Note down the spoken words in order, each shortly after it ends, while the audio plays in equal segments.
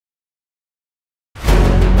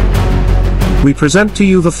We present to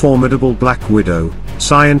you the formidable Black Widow,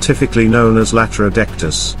 scientifically known as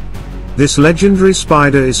Latrodectus. This legendary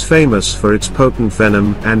spider is famous for its potent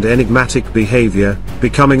venom and enigmatic behavior,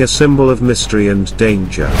 becoming a symbol of mystery and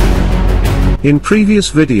danger. In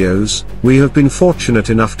previous videos, we have been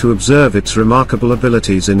fortunate enough to observe its remarkable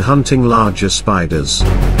abilities in hunting larger spiders.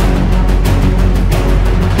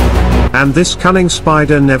 And this cunning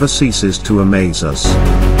spider never ceases to amaze us.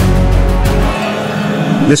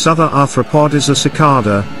 This other arthropod is a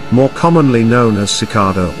cicada, more commonly known as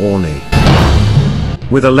Cicada orni.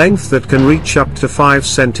 With a length that can reach up to 5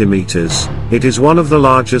 centimeters, it is one of the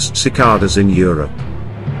largest cicadas in Europe.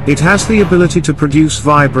 It has the ability to produce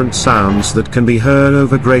vibrant sounds that can be heard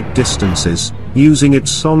over great distances, using its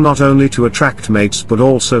song not only to attract mates but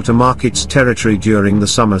also to mark its territory during the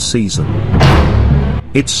summer season.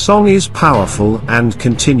 Its song is powerful and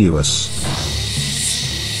continuous.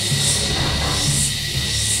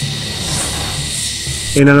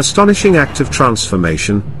 In an astonishing act of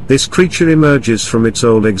transformation, this creature emerges from its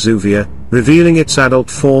old exuvia, revealing its adult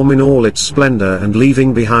form in all its splendor and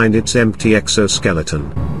leaving behind its empty exoskeleton.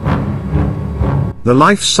 The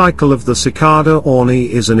life cycle of the Cicada orni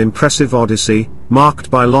is an impressive odyssey,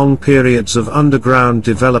 marked by long periods of underground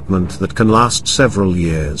development that can last several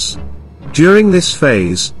years. During this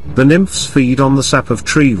phase, the nymphs feed on the sap of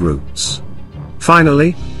tree roots.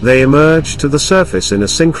 Finally, they emerge to the surface in a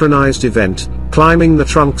synchronized event, climbing the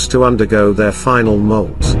trunks to undergo their final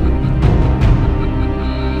molt.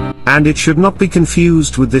 And it should not be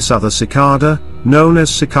confused with this other cicada, known as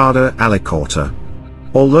Cicada alicorta.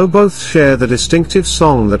 Although both share the distinctive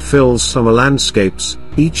song that fills summer landscapes,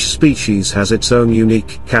 each species has its own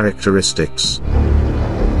unique characteristics.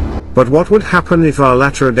 But what would happen if our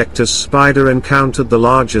Latrodectus spider encountered the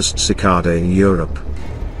largest cicada in Europe?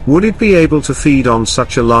 Would it be able to feed on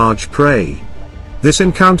such a large prey? This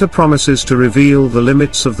encounter promises to reveal the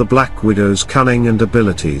limits of the Black Widow's cunning and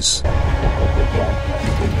abilities.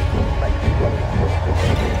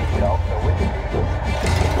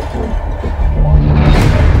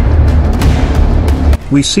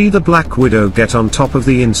 We see the Black Widow get on top of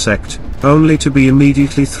the insect, only to be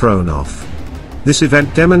immediately thrown off. This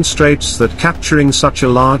event demonstrates that capturing such a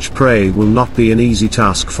large prey will not be an easy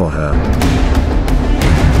task for her.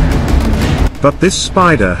 But this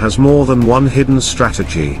spider has more than one hidden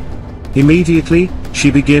strategy. Immediately,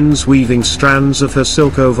 she begins weaving strands of her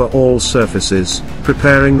silk over all surfaces,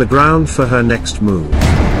 preparing the ground for her next move.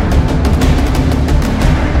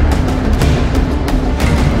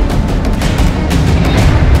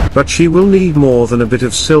 But she will need more than a bit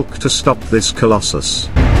of silk to stop this colossus.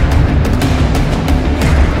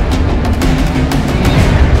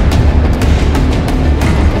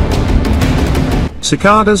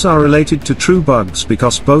 Cicadas are related to true bugs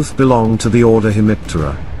because both belong to the order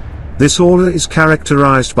Hemiptera. This order is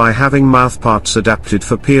characterized by having mouthparts adapted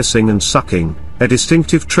for piercing and sucking, a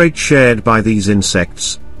distinctive trait shared by these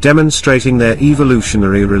insects, demonstrating their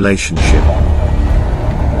evolutionary relationship.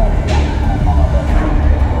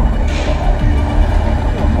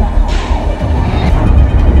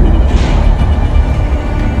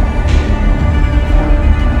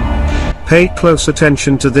 Pay close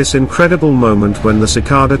attention to this incredible moment when the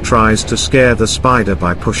cicada tries to scare the spider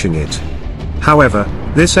by pushing it. However,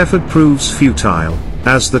 this effort proves futile,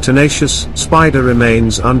 as the tenacious spider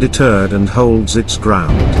remains undeterred and holds its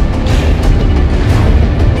ground.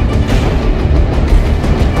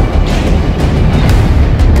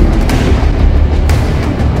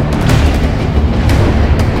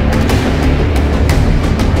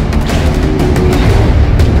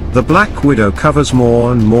 The Black Widow covers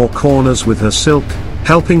more and more corners with her silk,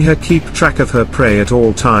 helping her keep track of her prey at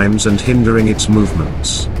all times and hindering its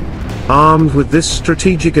movements. Armed with this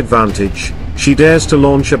strategic advantage, she dares to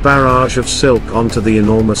launch a barrage of silk onto the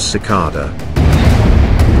enormous cicada.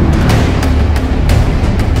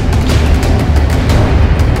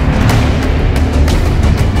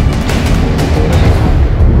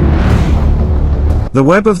 The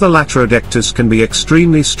web of the Latrodectus can be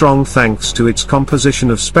extremely strong thanks to its composition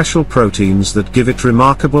of special proteins that give it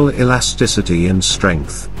remarkable elasticity and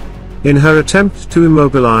strength. In her attempt to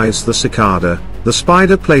immobilize the cicada, the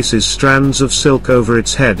spider places strands of silk over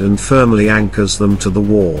its head and firmly anchors them to the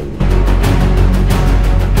wall.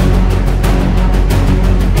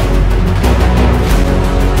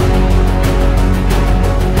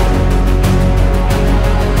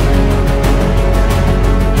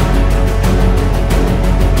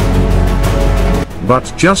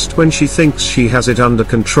 But just when she thinks she has it under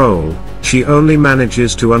control, she only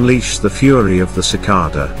manages to unleash the fury of the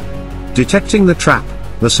cicada. Detecting the trap,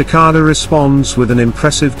 the cicada responds with an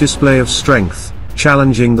impressive display of strength,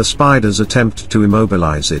 challenging the spider's attempt to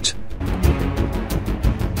immobilize it.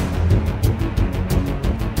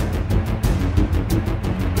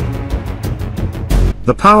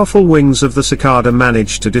 The powerful wings of the cicada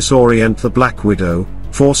manage to disorient the Black Widow,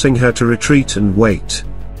 forcing her to retreat and wait.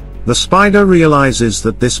 The spider realizes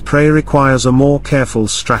that this prey requires a more careful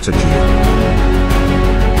strategy.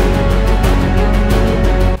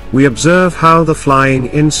 We observe how the flying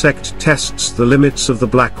insect tests the limits of the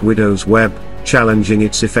Black Widow's web, challenging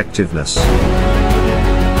its effectiveness.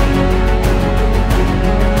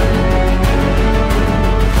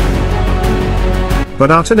 But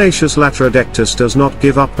our tenacious Latrodectus does not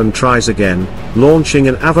give up and tries again, launching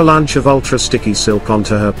an avalanche of ultra-sticky silk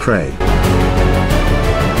onto her prey.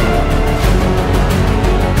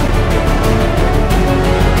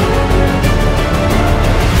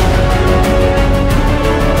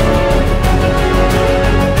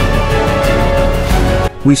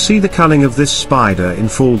 We see the cunning of this spider in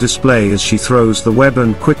full display as she throws the web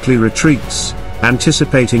and quickly retreats,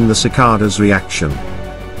 anticipating the cicada's reaction.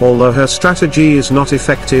 Although her strategy is not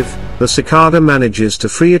effective, the cicada manages to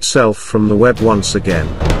free itself from the web once again.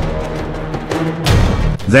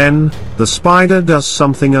 Then, the spider does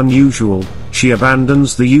something unusual. She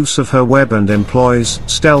abandons the use of her web and employs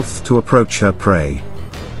stealth to approach her prey.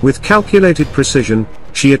 With calculated precision,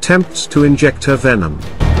 she attempts to inject her venom.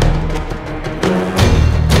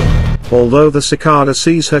 Although the cicada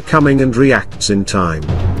sees her coming and reacts in time.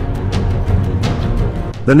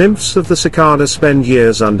 The nymphs of the cicada spend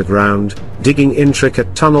years underground, digging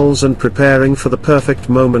intricate tunnels and preparing for the perfect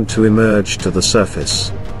moment to emerge to the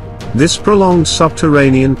surface. This prolonged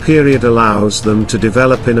subterranean period allows them to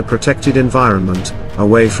develop in a protected environment,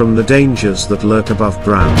 away from the dangers that lurk above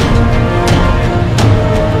ground.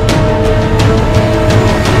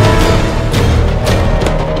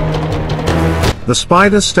 The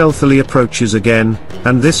spider stealthily approaches again,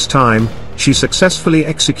 and this time, she successfully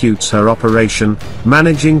executes her operation,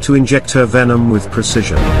 managing to inject her venom with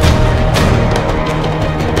precision.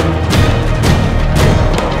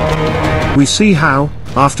 We see how,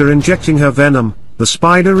 after injecting her venom, the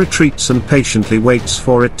spider retreats and patiently waits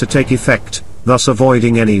for it to take effect, thus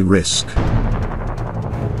avoiding any risk.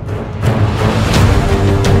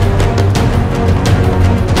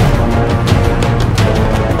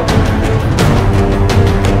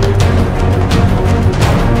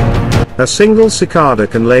 A single cicada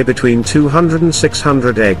can lay between 200 and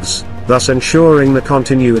 600 eggs, thus ensuring the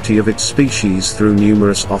continuity of its species through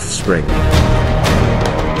numerous offspring.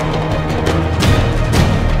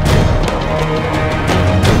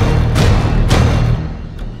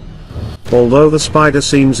 Although the spider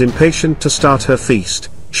seems impatient to start her feast,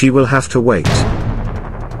 she will have to wait.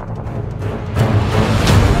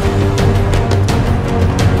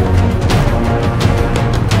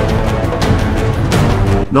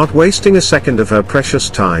 Not wasting a second of her precious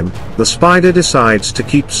time, the spider decides to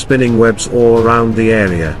keep spinning webs all around the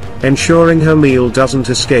area, ensuring her meal doesn't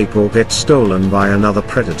escape or get stolen by another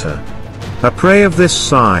predator. A prey of this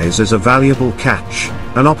size is a valuable catch,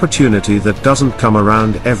 an opportunity that doesn't come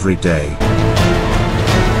around every day.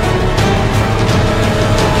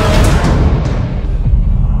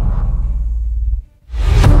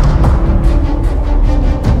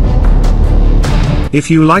 If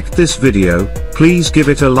you liked this video, please give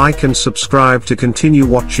it a like and subscribe to continue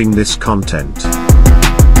watching this content.